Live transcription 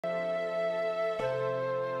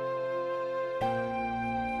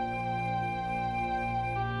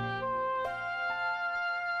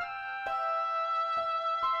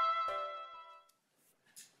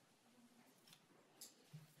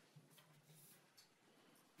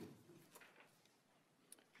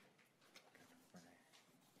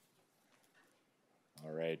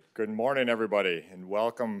right. Good morning, everybody, and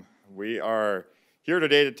welcome. We are here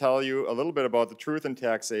today to tell you a little bit about the truth in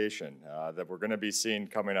taxation that we're going to be seeing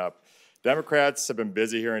coming up. Democrats have been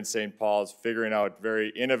busy here in St. Paul's figuring out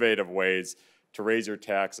very innovative ways to raise your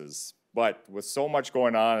taxes. But with so much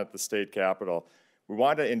going on at the state capitol, we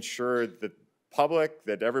want to ensure that the public,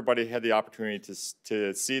 that everybody had the opportunity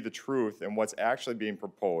to see the truth and what's actually being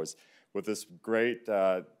proposed with this great,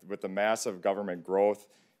 with the massive government growth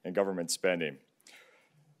and government spending.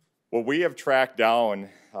 What we have tracked down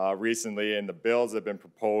recently in the bills that have been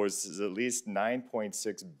proposed is at least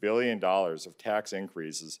 $9.6 billion of tax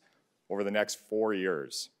increases over the next 4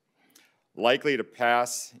 years, likely to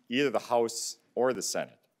pass either the House or the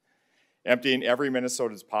Senate, emptying every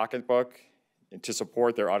Minnesotan's pocketbook to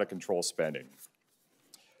support their out-of-control spending.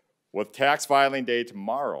 With tax filing day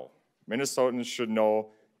tomorrow, Minnesotans should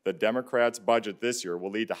know the Democrats' budget this year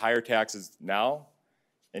will lead to higher taxes now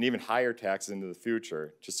and even higher taxes into the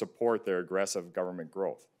future to support their aggressive government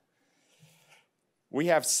growth. We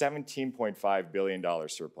have $17.5 billion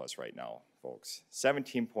surplus right now, folks.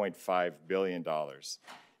 $17.5 billion.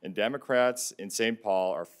 And Democrats in St.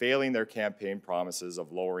 Paul are failing their campaign promises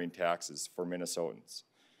of lowering taxes for Minnesotans.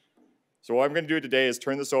 So what I'm going to do today is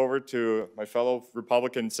turn this over to my fellow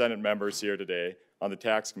Republican Senate members here today on the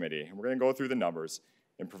tax committee. And we're going to go through the numbers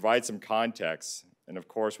and provide some context. And of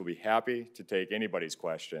course, we'll be happy to take anybody's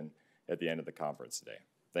question at the end of the conference today.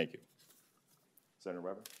 Thank you. Senator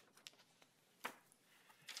Weber.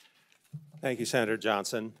 Thank you, Senator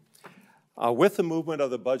Johnson. With the movement of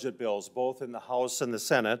the budget bills, both in the House and the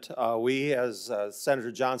Senate, we, as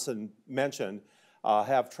Senator Johnson mentioned,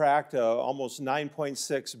 have tracked almost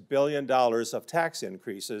 $9.6 billion of tax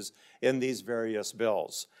increases in these various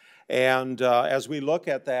bills. And as we look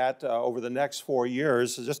at that over the next 4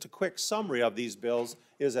 years, just a quick summary of these bills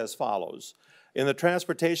is as follows. In the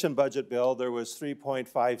transportation budget bill, there was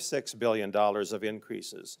 $3.56 billion of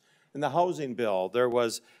increases. In the housing bill, there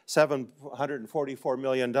was $744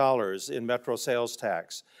 million in metro sales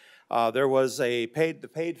tax. There was the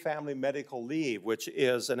paid family medical leave, which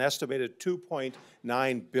is an estimated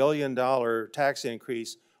 $2.9 billion tax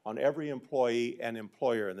increase on every employee and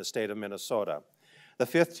employer in the state of Minnesota. The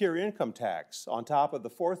fifth-tier income tax on top of the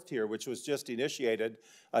fourth tier, which was just initiated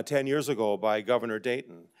 10 years ago by Governor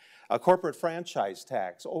Dayton. A corporate franchise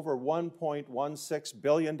tax, over $1.16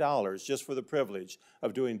 billion just for the privilege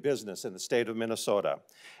of doing business in the state of Minnesota.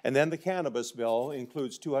 And then the cannabis bill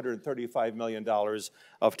includes $235 million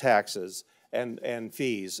of taxes and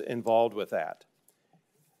fees involved with that.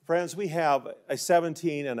 Friends, we have a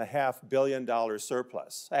 $17.5 billion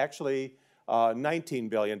surplus. Actually, $19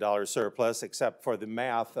 billion surplus, except for the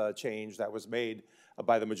math change that was made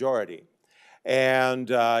by the majority. And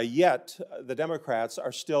yet, the Democrats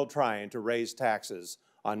are still trying to raise taxes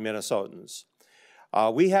on Minnesotans.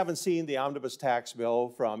 We haven't seen the omnibus tax bill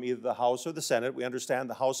from either the House or the Senate. We understand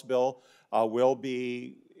the House bill will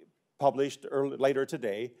be published later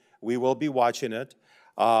today. We will be watching it.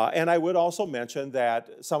 And I would also mention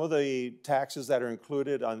that some of the taxes that are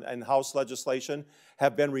included in House legislation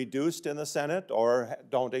have been reduced in the Senate or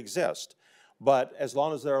don't exist. But as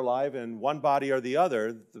long as they're alive in one body or the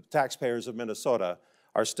other, the taxpayers of Minnesota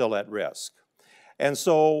are still at risk. And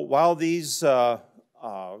so while these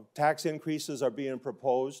tax increases are being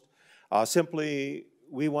proposed, simply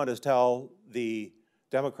we want to tell the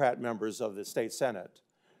Democrat members of the state Senate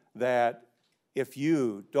that if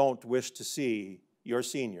you don't wish to see your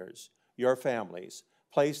seniors, your families,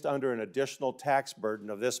 placed under an additional tax burden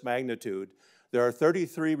of this magnitude, there are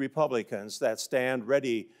 33 Republicans that stand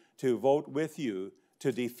ready to vote with you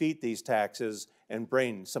to defeat these taxes and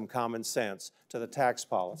bring some common sense to the tax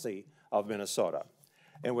policy of Minnesota.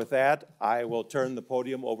 And with that, I will turn the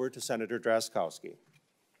podium over to Senator Drazkowski.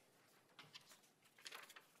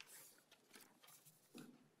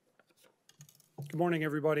 Good morning,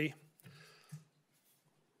 everybody.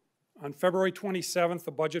 On February 27th,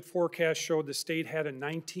 the budget forecast showed the state had a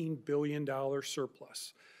 $19 billion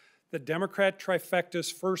surplus. The Democrat trifecta's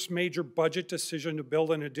first major budget decision to build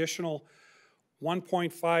an additional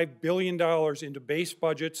 $1.5 billion into base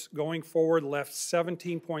budgets going forward left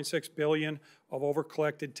 $17.6 billion of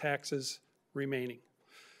overcollected taxes remaining.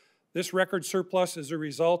 This record surplus is a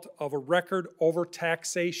result of a record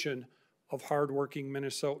overtaxation of hardworking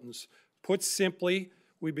Minnesotans. Put simply,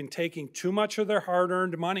 we've been taking too much of their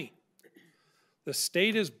hard-earned money. The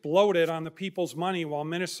state is bloated on the people's money while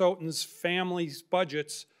Minnesotans' families'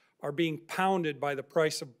 budgets are being pounded by the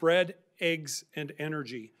price of bread, eggs, and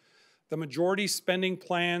energy. The majority spending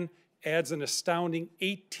plan adds an astounding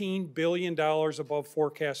 $18 billion above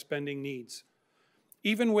forecast spending needs.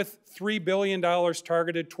 Even with $3 billion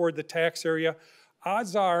targeted toward the tax area,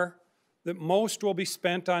 odds are that most will be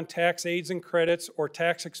spent on tax aids and credits or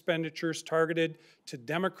tax expenditures targeted to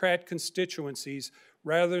Democrat constituencies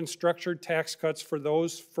rather than structured tax cuts for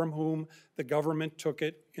those from whom the government took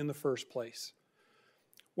it in the first place.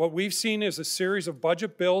 What we've seen is a series of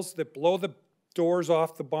budget bills that blow the doors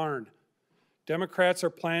off the barn. Democrats are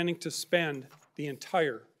planning to spend the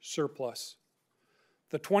entire surplus.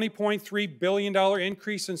 The $20.3 billion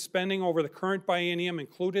increase in spending over the current biennium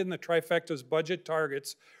included in the trifecta's budget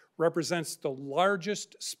targets represents the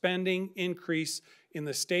largest spending increase in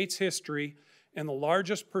the state's history and the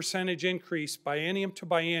largest percentage increase biennium to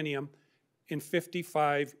biennium in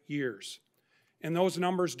 55 years. And those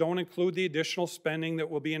numbers don't include the additional spending that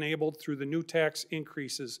will be enabled through the new tax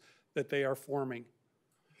increases that they are forming.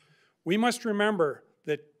 We must remember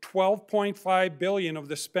that $12.5 billion of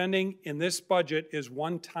the spending in this budget is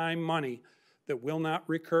one-time money that will not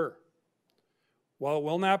recur. While it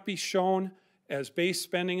will not be shown as base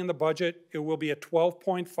spending in the budget, it will be a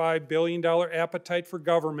 $12.5 billion appetite for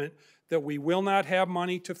government that we will not have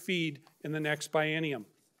money to feed in the next biennium.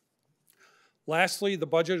 Lastly, the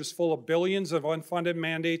budget is full of billions of unfunded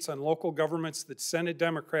mandates on local governments that Senate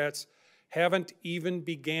Democrats haven't even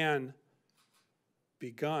begun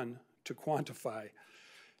to quantify.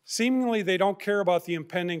 Seemingly, they don't care about the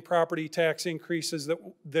impending property tax increases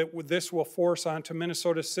that this will force onto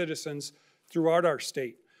Minnesota citizens throughout our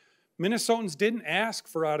state. Minnesotans didn't ask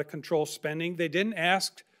for out-of-control spending. They didn't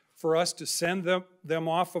ask for us to send them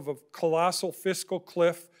off of a colossal fiscal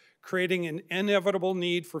cliff, creating an inevitable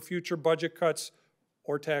need for future budget cuts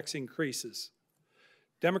or tax increases.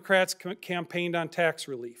 Democrats campaigned on tax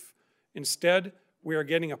relief. Instead, we are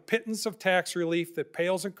getting a pittance of tax relief that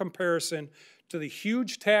pales in comparison to the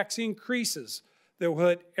huge tax increases that will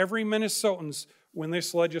hit every Minnesotan when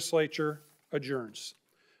this legislature adjourns.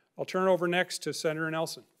 I'll turn it over next to Senator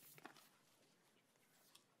Nelson.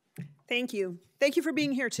 Thank you. Thank you for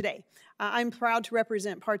being here today. I'm proud to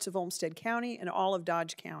represent parts of Olmsted County and all of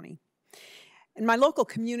Dodge County. And my local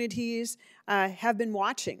communities have been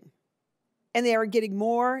watching, and they are getting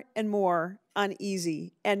more and more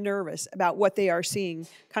uneasy and nervous about what they are seeing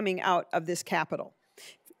coming out of this Capitol.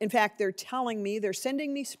 In fact, they're telling me, they're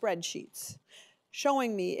sending me spreadsheets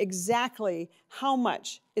showing me exactly how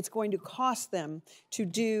much it's going to cost them to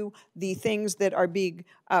do the things that are being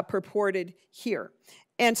purported here.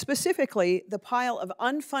 And specifically, the pile of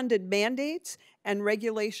unfunded mandates and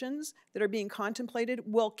regulations that are being contemplated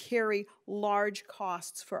will carry large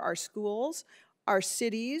costs for our schools, our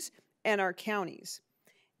cities, and our counties.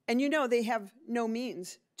 And you know they have no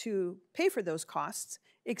means to pay for those costs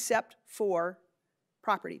except for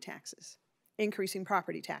property taxes, increasing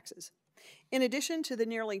property taxes. In addition to the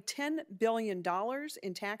nearly $10 billion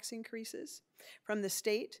in tax increases from the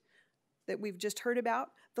state that we've just heard about,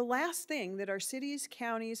 the last thing that our cities,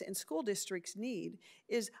 counties, and school districts need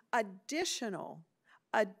is additional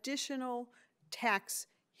tax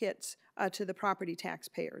hits to the property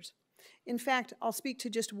taxpayers. In fact, I'll speak to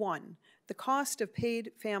just one. The cost of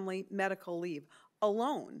paid family medical leave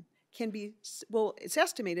alone can be, well, it's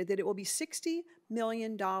estimated that it will be $60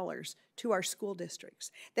 million to our school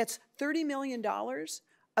districts. That's $30 million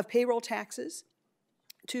of payroll taxes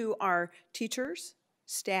to our teachers,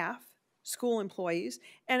 staff, school employees,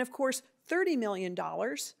 and of course, $30 million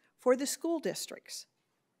for the school districts.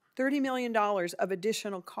 $30 million of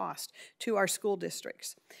additional cost to our school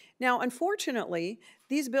districts. Now, unfortunately,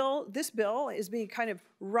 this bill is being kind of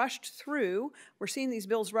rushed through. We're seeing these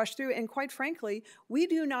bills rush through, and quite frankly, we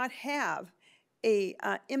do not have an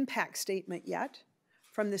impact statement yet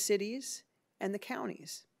from the cities and the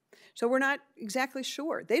counties. So we're not exactly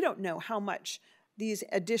sure. They don't know how much these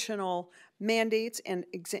additional mandates and,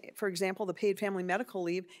 for example, the paid family medical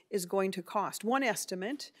leave is going to cost. One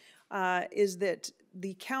estimate is that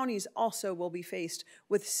the counties also will be faced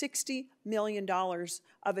with $60 million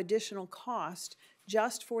of additional cost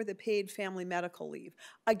just for the paid family medical leave.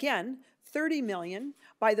 Again, $30 million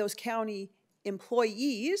by those county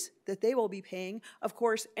employees that they will be paying, of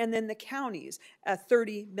course, and then the counties at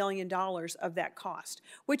 $30 million of that cost,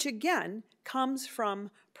 which again comes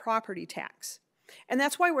from property tax. And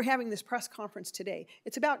that's why we're having this press conference today.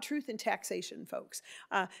 It's about truth in taxation, folks.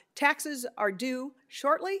 Taxes are due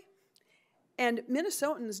shortly, and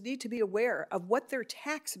Minnesotans need to be aware of what their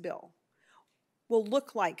tax bill will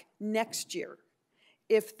look like next year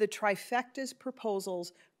if the trifecta's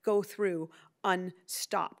proposals go through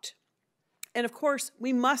unstopped. And of course,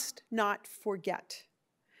 we must not forget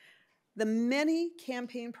the many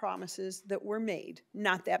campaign promises that were made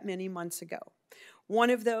not that many months ago. One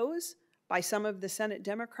of those by some of the Senate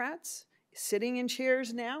Democrats sitting in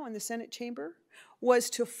chairs now in the Senate chamber was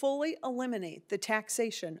to fully eliminate the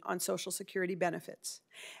taxation on Social Security benefits.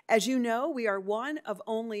 As you know, we are one of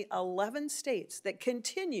only 11 states that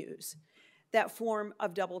continues that form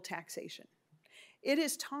of double taxation. It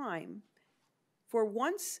is time for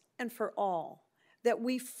once and for all that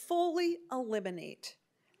we fully eliminate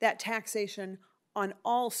that taxation on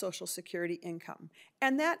all Social Security income,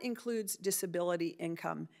 and that includes disability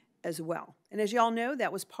income as well. And as you all know,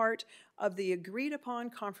 that was part of the agreed upon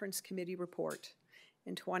conference committee report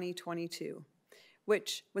in 2022,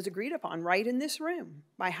 which was agreed upon right in this room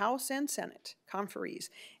by House and Senate conferees,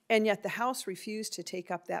 and yet the House refused to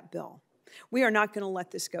take up that bill. We are not going to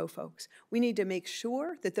let this go, folks. We need to make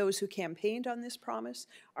sure that those who campaigned on this promise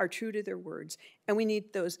are true to their words, and we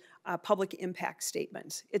need those public impact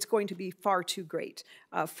statements. It's going to be far too great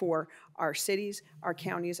for our cities, our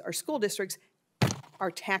counties, our school districts,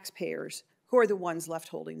 our taxpayers, who are the ones left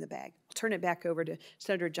holding the bag. I'll turn it back over to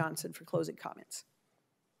Senator Johnson for closing comments.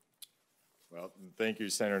 Well, thank you,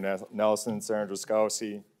 Senator Nelson, Senator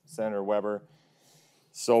Drazkowski, Senator Weber.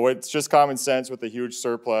 So it's just common sense with a huge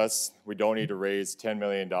surplus. We don't need to raise $10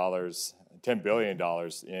 billion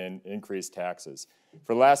in increased taxes.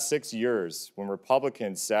 For the last 6 years, when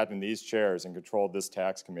Republicans sat in these chairs and controlled this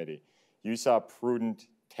tax committee, you saw prudent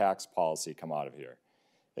tax policy come out of here.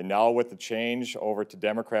 And now with the change over to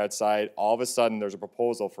Democrat side, all of a sudden there's a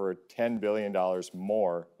proposal for $10 billion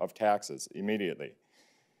more of taxes immediately.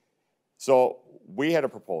 So we had a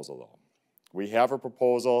proposal though. We have a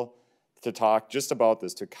proposal to talk just about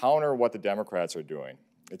this, to counter what the Democrats are doing.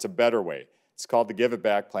 It's a better way. It's called the Give It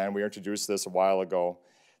Back Plan. We introduced this a while ago.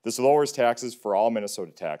 This lowers taxes for all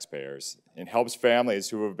Minnesota taxpayers and helps families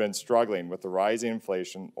who have been struggling with the rising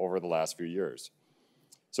inflation over the last few years.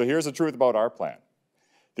 So here's the truth about our plan.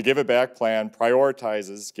 The Give It Back Plan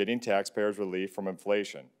prioritizes getting taxpayers relief from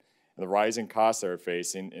inflation and the rising costs they're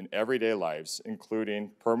facing in everyday lives,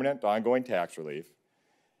 including permanent ongoing tax relief,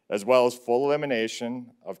 as well as full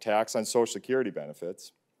elimination of tax on Social Security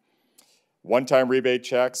benefits, one-time rebate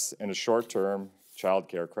checks, and a short-term child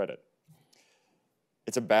care credit.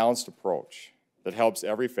 It's a balanced approach that helps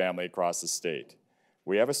every family across the state.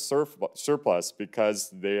 We have a surplus because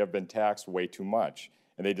they have been taxed way too much,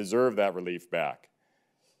 and they deserve that relief back.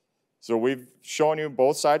 So we've shown you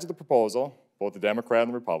both sides of the proposal, both the Democrat and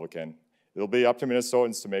the Republican. It'll be up to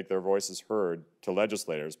Minnesotans to make their voices heard to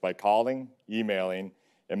legislators by calling, emailing,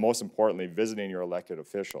 and most importantly, visiting your elected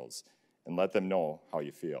officials and let them know how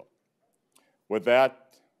you feel. With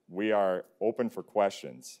that, we are open for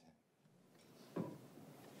questions.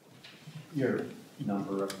 Your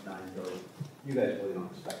number of $9 billion, you guys really don't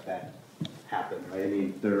expect that to happen, right? I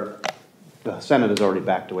mean, the Senate has already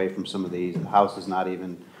backed away from some of these. The House is not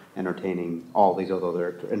even entertaining all these, although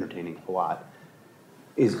they're entertaining a lot.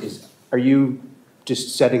 Are you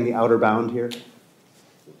just setting the outer bound here?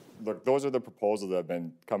 Look, those are the proposals that have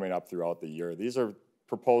been coming up throughout the year. These are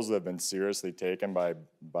proposals that have been seriously taken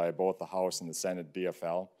by both the House and the Senate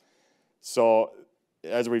DFL. So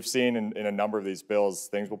as we've seen in a number of these bills,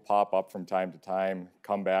 things will pop up from time to time,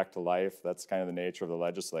 come back to life. That's kind of the nature of the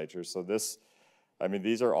legislature. So this, I mean,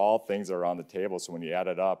 these are all things that are on the table. So when you add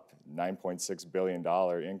it up, $9.6 billion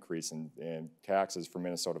increase in taxes for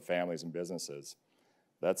Minnesota families and businesses.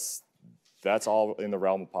 That's all in the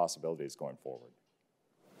realm of possibilities going forward.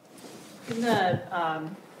 In the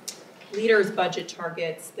leaders' budget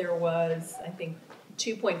targets, there was, I think,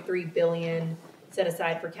 $2.3 billion set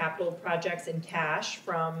aside for capital projects in cash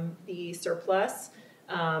from the surplus.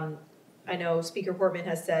 I know Speaker Portman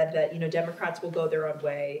has said that, you know, Democrats will go their own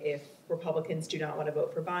way if Republicans do not want to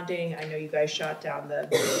vote for bonding. I know you guys shot down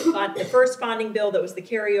the first bonding bill that was the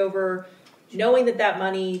carryover, knowing that that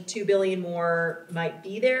money, $2 billion more, might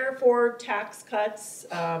be there for tax cuts,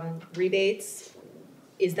 rebates.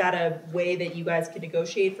 Is that a way that you guys can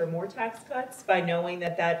negotiate for more tax cuts by knowing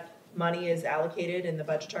that that money is allocated in the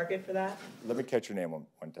budget target for that? Let me catch your name one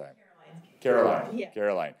time. Caroline. Yeah.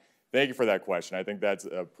 Caroline. Thank you for that question. I think that's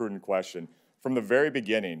a prudent question. From the very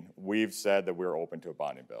beginning, we've said that we're open to a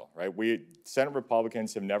bonding bill, right? Senate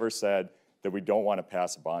Republicans have never said that we don't want to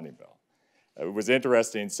pass a bonding bill. It was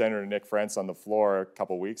interesting, Senator Nick Frentz on the floor a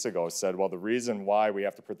couple weeks ago said, well, the reason why we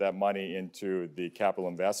have to put that money into the capital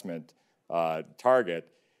investment target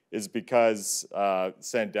is because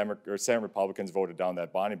Senate Republicans voted down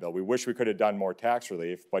that bonding bill. We wish we could have done more tax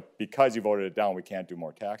relief, but because you voted it down, we can't do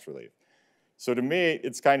more tax relief. So to me,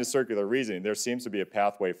 it's kind of circular reasoning. There seems to be a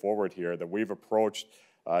pathway forward here that we've approached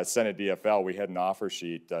Senate DFL. We had an offer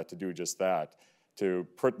sheet to do just that, to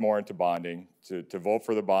put more into bonding, to vote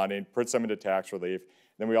for the bonding, put some into tax relief,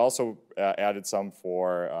 Then we also added some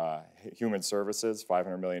for human services,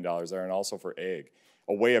 $500 million there, and also for ag,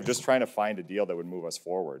 a way of just trying to find a deal that would move us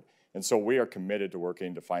forward. And so we are committed to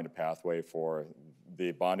working to find a pathway for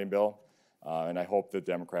the bonding bill, and I hope that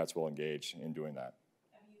Democrats will engage in doing that.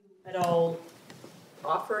 Have you at all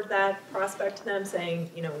offered that prospect to them,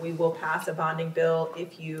 saying, you know, we will pass a bonding bill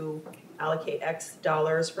if you allocate X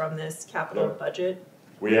dollars from this capital budget?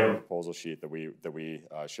 We have a proposal sheet that we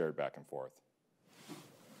shared back and forth.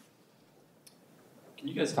 Can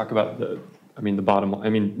you guys talk about the bottom line? I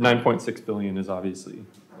mean, 9.6 billion is obviously,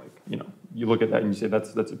 like, you know, you look at that and you say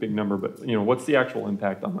that's a big number, but, you know, what's the actual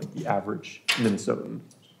impact on, like, the average Minnesotan?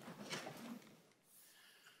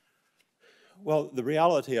 Well, the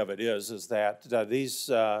reality of it is that these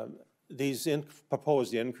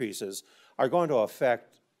proposed increases are going to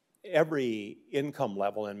affect every income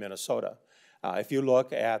level in Minnesota. If you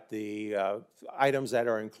look at the items that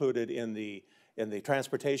are included in the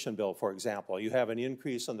transportation bill, for example, you have an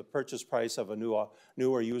increase on the purchase price of a new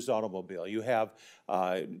or used automobile. You have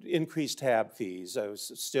increased tab fees,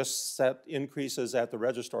 just set increases at the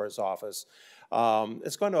registrar's office.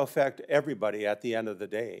 It's going to affect everybody at the end of the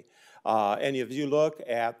day. And if you look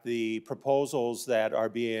at the proposals that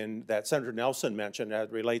Senator Nelson mentioned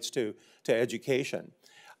that relates to education,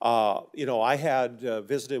 you know, I had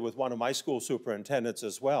visited with one of my school superintendents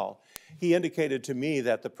as well. He indicated to me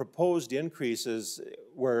that the proposed increases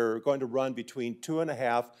were going to run between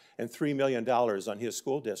 $2.5 and $3 million on his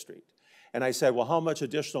school district. And I said, well, how much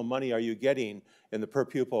additional money are you getting in the per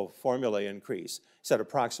pupil formula increase? He said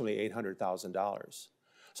approximately $800,000.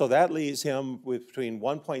 So that leaves him with between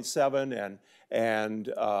 1.7 and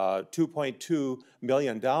 $2.2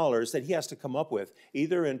 million that he has to come up with,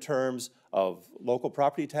 either in terms of local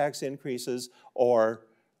property tax increases or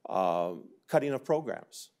cutting of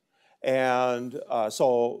programs. And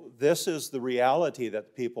so this is the reality that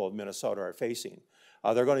the people of Minnesota are facing.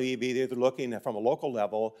 They're going to be either looking from a local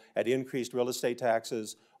level at increased real estate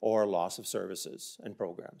taxes or loss of services and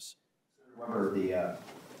programs. Remember the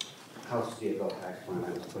House CFO tax plan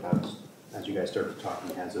that was put out, as you guys started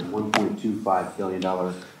talking, has a $1.25 billion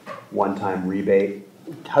one-time rebate.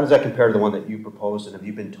 How does that compare to the one that you proposed, and have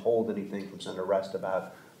you been told anything from Senator Rest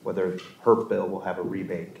about whether her bill will have a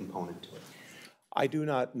rebate component to it? I do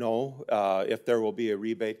not know if there will be a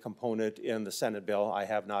rebate component in the Senate bill. I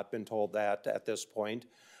have not been told that at this point.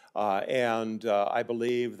 And I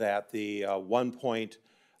believe that the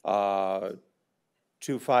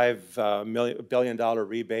 $1.25 billion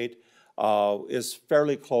rebate is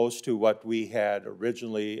fairly close to what we had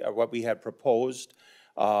originally, what we had proposed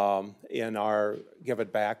in our Give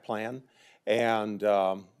It Back plan. And,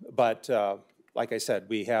 but like I said,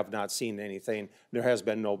 we have not seen anything. There has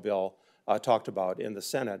been no bill talked about in the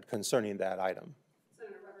Senate concerning that item.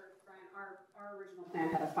 Senator Brian, our original plan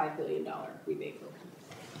had a $5 billion rebate program.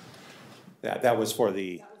 That was for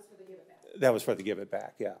the Give It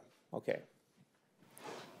Back, yeah. Okay.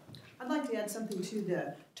 I'd like to add something to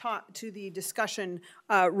the discussion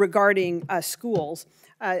regarding schools.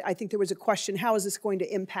 I think there was a question, how is this going to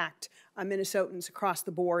impact Minnesotans across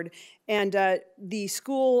the board? And the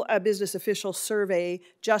school business official survey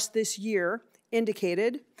just this year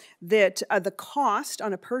indicated that the cost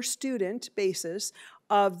on a per student basis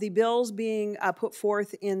of the bills being put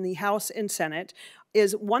forth in the House and Senate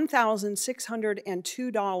is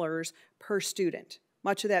 $1,602 per student,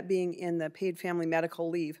 much of that being in the paid family medical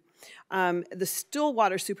leave. The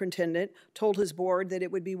Stillwater superintendent told his board that it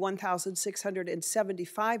would be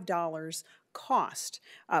 $1,675 cost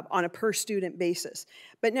on a per student basis.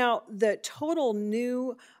 But now the total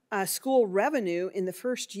new school revenue in the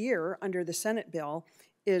first year under the Senate bill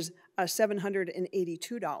is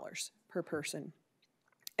 $782 per person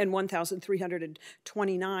and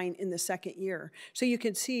 $1,329 in the second year. So you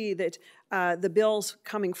can see that the bills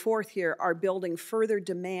coming forth here are building further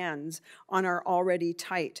demands on our already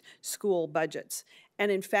tight school budgets.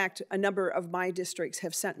 And in fact, a number of my districts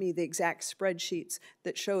have sent me the exact spreadsheets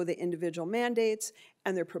that show the individual mandates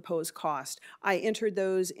and their proposed cost. I entered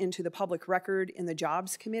those into the public record in the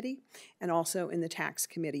Jobs Committee and also in the Tax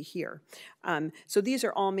Committee here. So these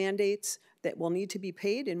are all mandates that will need to be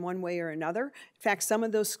paid in one way or another. In fact, some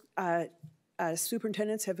of those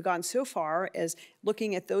superintendents have gone so far as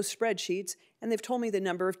looking at those spreadsheets, and they've told me the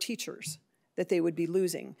number of teachers that they would be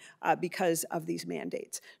losing because of these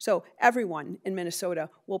mandates. So everyone in Minnesota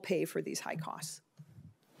will pay for these high costs.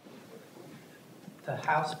 The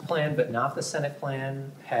House plan, but not the Senate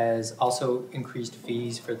plan, has also increased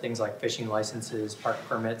fees for things like fishing licenses, park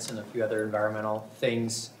permits, and a few other environmental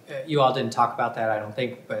things. You all didn't talk about that, I don't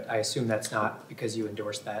think, but I assume that's not because you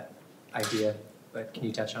endorsed that idea, but can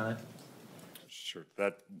you touch on it? Sure.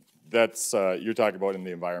 That's you're talking about in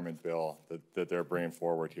the environment bill that they're bringing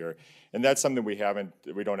forward here, and that's something we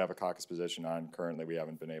don't have a caucus position on currently. We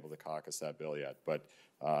haven't been able to caucus that bill yet, but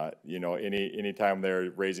you know, any time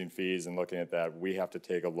they're raising fees and looking at that, we have to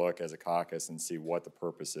take a look as a caucus and see what the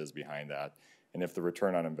purpose is behind that, and if the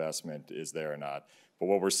return on investment is there or not. But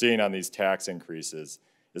what we're seeing on these tax increases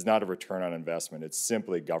is not a return on investment. It's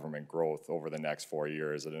simply government growth over the next 4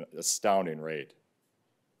 years at an astounding rate.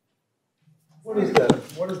 What is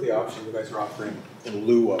the option you guys are offering in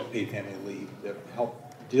lieu of paid family leave that help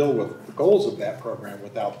deal with the goals of that program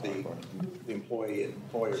without the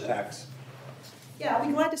employer tax? Yeah, I'll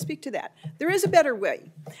be glad to speak to that. There is a better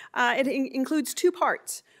way. It includes two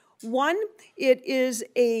parts. One, it is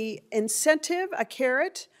an incentive, a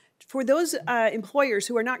carrot, for those employers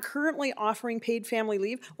who are not currently offering paid family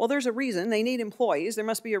leave. Well, there's a reason. They need employees. There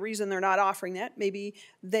must be a reason they're not offering that. Maybe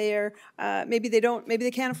they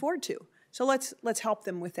can't afford to. So let's help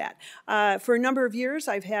them with that. For a number of years,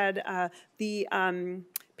 I've had the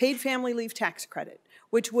paid family leave tax credit,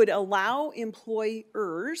 which would allow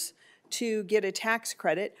employers to get a tax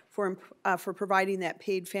credit for providing that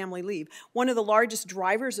paid family leave. One of the largest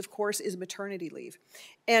drivers, of course, is maternity leave.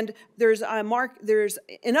 And there's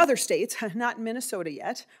in other states, not in Minnesota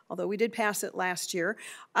yet, although we did pass it last year,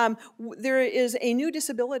 there is a new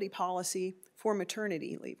disability policy for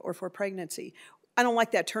maternity leave or for pregnancy. I don't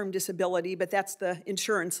like that term disability, but that's the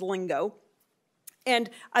insurance lingo.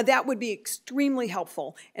 And that would be extremely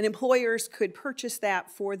helpful, and employers could purchase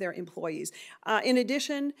that for their employees. In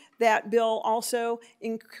addition, that bill also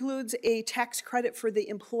includes a tax credit for the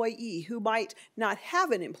employee who might not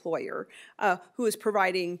have an employer who is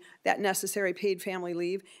providing that necessary paid family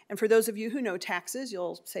leave. And for those of you who know taxes,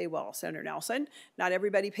 you'll say, well, Senator Nelson, not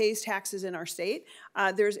everybody pays taxes in our state.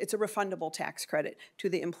 It's a refundable tax credit to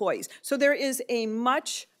the employees. So there is a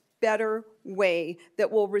much better way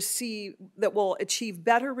that will achieve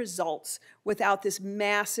better results without this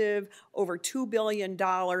massive, over $2 billion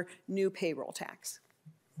new payroll tax.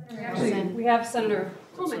 Actually, we have Senator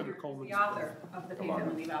Coleman here, the author of the paid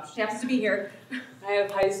family leave option. She happens to be here. I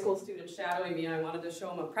have high school students shadowing me. I wanted to show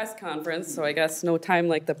them a press conference, so I guess no time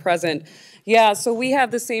like the present. Yeah, so we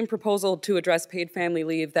have the same proposal to address paid family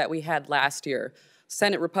leave that we had last year.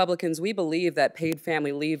 Senate Republicans, we believe that paid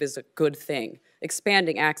family leave is a good thing.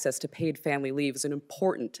 Expanding access to paid family leave is an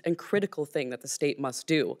important and critical thing that the state must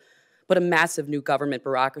do. But a massive new government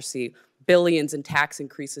bureaucracy, billions in tax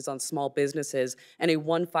increases on small businesses, and a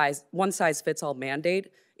one-size-fits-all mandate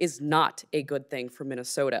is not a good thing for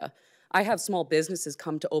Minnesota. I have small businesses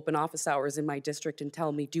come to open office hours in my district and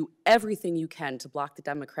tell me, do everything you can to block the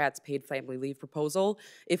Democrats' paid family leave proposal.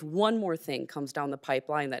 If one more thing comes down the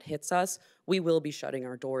pipeline that hits us, we will be shutting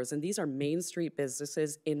our doors. And these are Main Street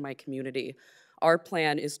businesses in my community. Our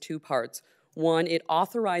plan is two parts. One, it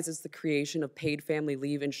authorizes the creation of paid family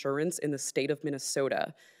leave insurance in the state of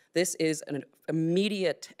Minnesota. This is an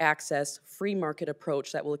immediate access, free market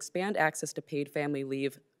approach that will expand access to paid family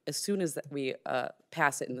leave as soon as we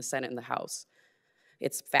pass it in the Senate and the House.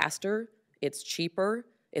 It's faster, it's cheaper,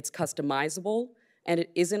 it's customizable, and it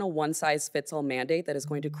isn't a one-size-fits-all mandate that is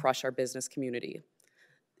going to crush our business community.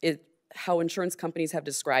 How insurance companies have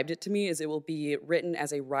described it to me is it will be written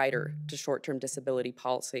as a rider to short-term disability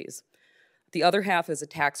policies. The other half is a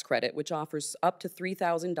tax credit, which offers up to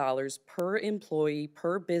 $3,000 per employee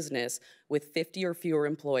per business with 50 or fewer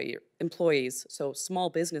employees, so small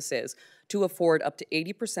businesses, to afford up to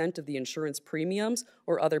 80% of the insurance premiums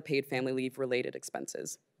or other paid family leave related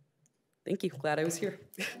expenses. Thank you, glad I was here.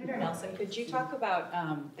 Senator Nelson, could you talk about,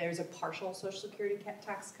 there's a partial Social Security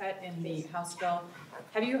tax cut in the House bill.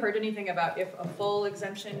 Have you heard anything about if a full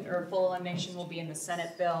exemption or full elimination will be in the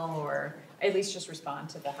Senate bill, or at least just respond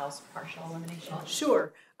to the House partial elimination?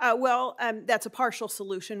 Sure. That's a partial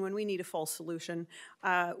solution when we need a full solution.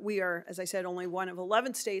 We are, as I said, only one of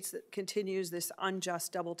 11 states that continues this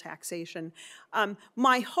unjust double taxation.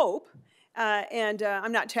 My hope,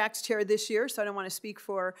 I'm not tax chair this year, so I don't want to speak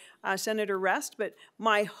for Senator Rest, but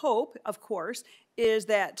my hope, of course, is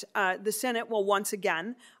that the Senate will once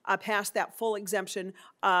again pass that full exemption,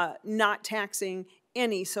 not taxing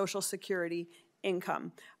any Social Security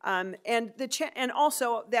income. And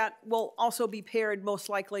also that will also be paired most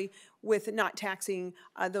likely with not taxing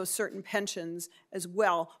those certain pensions as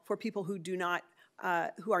well for people who do not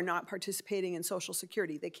who are not participating in Social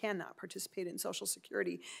Security. They cannot participate in Social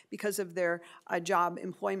Security because of their job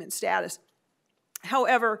employment status.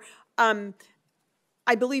 However,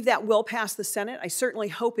 I believe that will pass the Senate. I certainly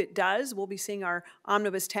hope it does. We'll be seeing our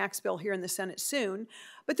omnibus tax bill here in the Senate soon.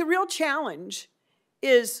 But the real challenge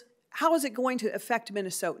is, how is it going to affect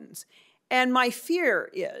Minnesotans? And my fear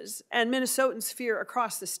is, and Minnesotans' fear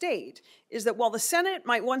across the state, is that while the Senate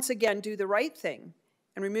might once again do the right thing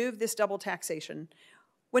and remove this double taxation,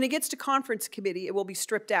 when it gets to conference committee, it will be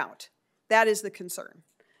stripped out. That is the concern.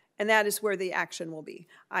 And that is where the action will be.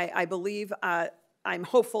 I believe, I'm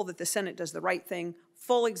hopeful that the Senate does the right thing,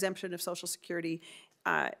 full exemption of Social Security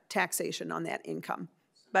taxation on that income.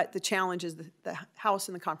 But the challenge is the House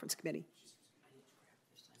and the conference committee.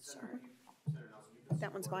 Sorry.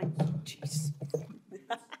 That one's mine. Jeez.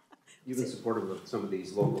 You've been supportive of some of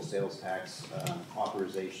these local sales tax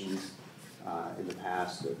authorizations in the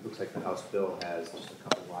past. It looks like the House bill has just a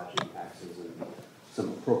couple lodging taxes and some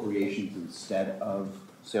appropriations instead of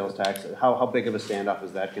sales tax. How big of a standoff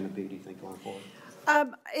is that going to be, do you think, going forward?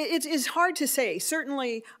 It is hard to say.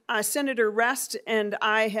 Certainly, Senator Rest and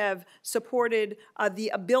I have supported the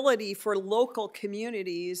ability for local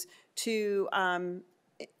communities to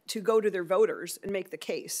go to their voters and make the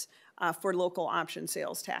case for local option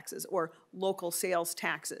sales taxes or local sales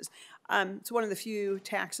taxes. It's one of the few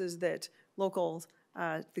taxes that locals,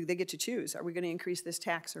 they get to choose. Are we going to increase this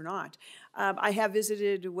tax or not? I have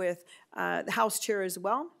visited with the House Chair as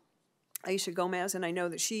well, Aisha Gomez, and I know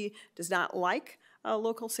that she does not like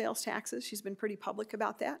local sales taxes. She's been pretty public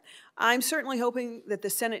about that. I'm certainly hoping that the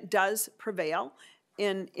Senate does prevail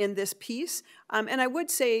in this piece. And I would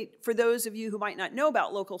say, for those of you who might not know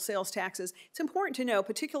about local sales taxes, it's important to know,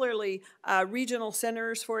 particularly regional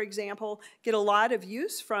centers, for example, get a lot of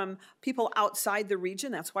use from people outside the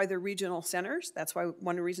region. That's why they're regional centers. That's why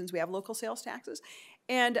one of the reasons we have local sales taxes.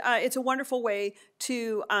 And it's a wonderful way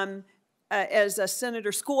to as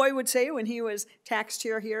Senator Skoy would say when he was tax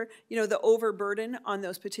chair here, you know, the overburden on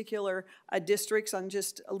those particular districts on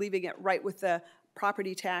just leaving it right with the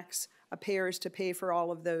property tax payers to pay for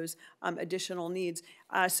all of those additional needs.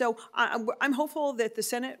 So I'm hopeful that the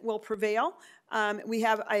Senate will prevail. We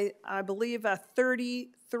have, I believe,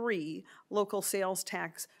 33 local sales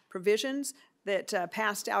tax provisions that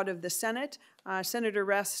passed out of the Senate. Senator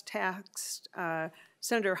Rest taxed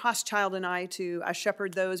Senator Hochschild and I to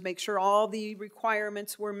shepherd those, make sure all the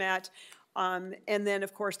requirements were met. And then,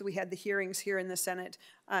 of course, we had the hearings here in the Senate,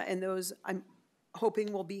 and those I'm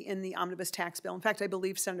hoping will be in the omnibus tax bill. In fact, I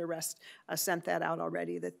believe Senator Rest sent that out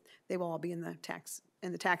already, that they will all be in the tax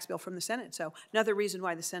bill from the Senate. So another reason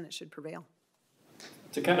why the Senate should prevail.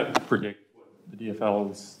 To kind of predict what the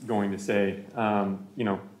DFL is going to say, you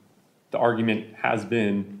know, the argument has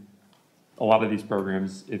been a lot of these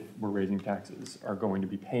programs, if we're raising taxes, are going to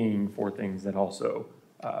be paying for things that also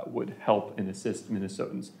would help and assist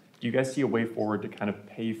Minnesotans. Do you guys see a way forward to kind of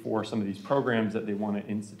pay for some of these programs that they want to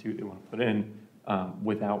institute, they want to put in,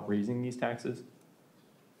 without raising these taxes?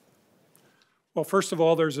 Well, first of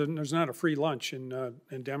all, there's not a free lunch, and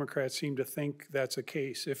Democrats seem to think that's a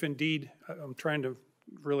case. If indeed, I'm trying to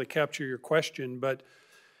really capture your question, but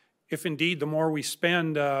if indeed the more we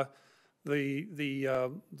spend, is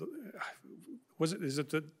it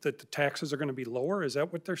that the taxes are going to be lower? Is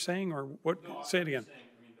that what they're saying, or what? No, say it again.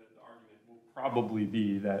 I mean, the argument will probably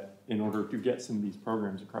be that in order to get some of these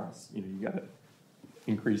programs across, you know, you got to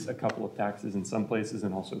increase a couple of taxes in some places,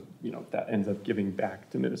 and also, you know, that ends up giving back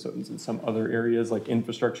to Minnesotans in some other areas like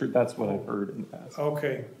infrastructure. That's what I've heard in the past.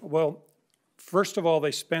 Okay, well, first of all, they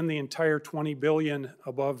spend the entire $20 billion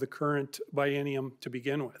above the current biennium to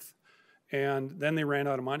begin with, and then they ran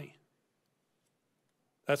out of money.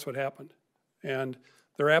 That's what happened. And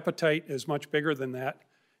their appetite is much bigger than that,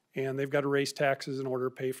 and they've got to raise taxes in order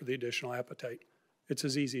to pay for the additional appetite. It's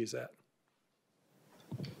as easy as that.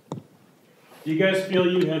 Do you guys feel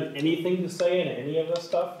you had anything to say in any of this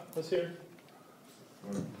stuff this year?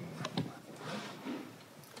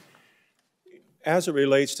 As it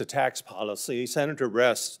relates to tax policy, Senator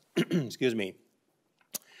Rest, excuse me,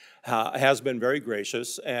 has been very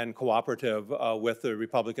gracious and cooperative with the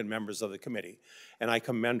Republican members of the committee, and I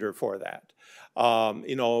commend her for that.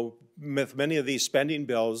 You know, with many of these spending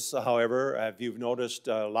bills, however, if you've noticed,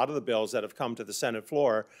 a lot of the bills that have come to the Senate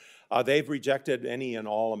floor, they've rejected any and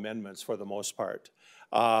all amendments for the most part.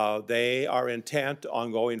 They are intent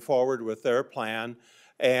on going forward with their plan,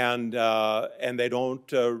 and they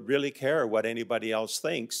don't really care what anybody else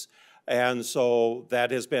thinks. And so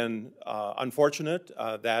that has been unfortunate.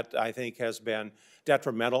 That, I think, has been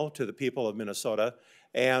detrimental to the people of Minnesota.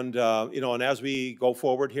 And, you know, and as we go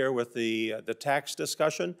forward here with the tax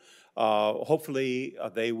discussion, hopefully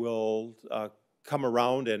they will come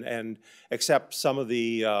around and accept some of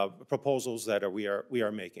the proposals that we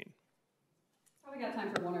are making. Probably got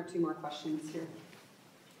time for one or two more questions here.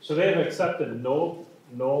 So they have accepted no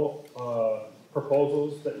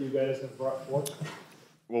proposals that you guys have brought forth?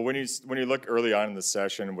 Well, when you look early on in the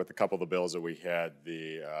session with a couple of the bills that we had,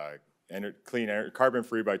 the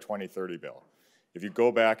carbon-free by 2030 bill. If you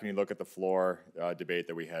go back and you look at the floor debate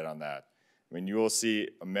that we had on that, I mean, you will see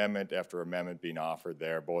amendment after amendment being offered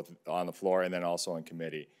there, both on the floor and then also in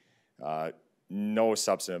committee. No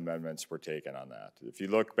substantive amendments were taken on that. If you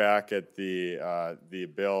look back at the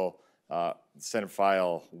bill, Senate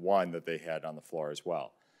File 1 that they had on the floor as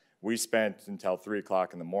well, we spent until 3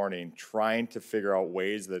 o'clock in the morning trying to figure out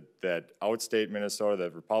ways that outstate Minnesota,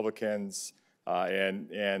 that Republicans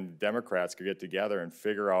and Democrats could get together and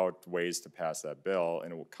figure out ways to pass that bill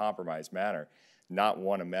in a compromised manner. Not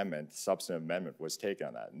one amendment, substantive amendment, was taken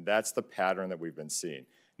on that. And that's the pattern that we've been seeing.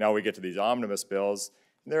 Now we get to these omnibus bills.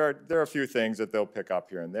 There are a few things that they'll pick up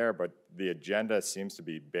here and there, but the agenda seems to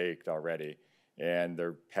be baked already, and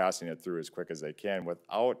they're passing it through as quick as they can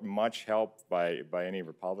without much help by any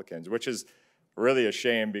Republicans, which is really a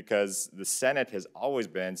shame because the Senate has always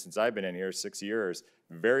been, since I've been in here 6 years,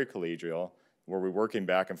 very collegial, where we're working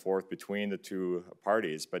back and forth between the two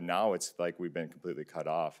parties, but now it's like we've been completely cut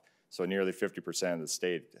off. So nearly 50% of the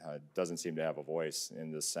state doesn't seem to have a voice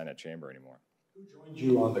in the Senate chamber anymore. Who joined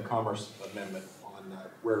you on the Commerce Amendment on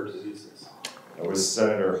rare diseases? It was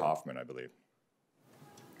Senator Hoffman, I believe.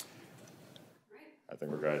 I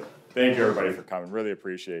think we're good. Thank you, everybody, for coming. Really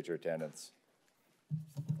appreciate your attendance.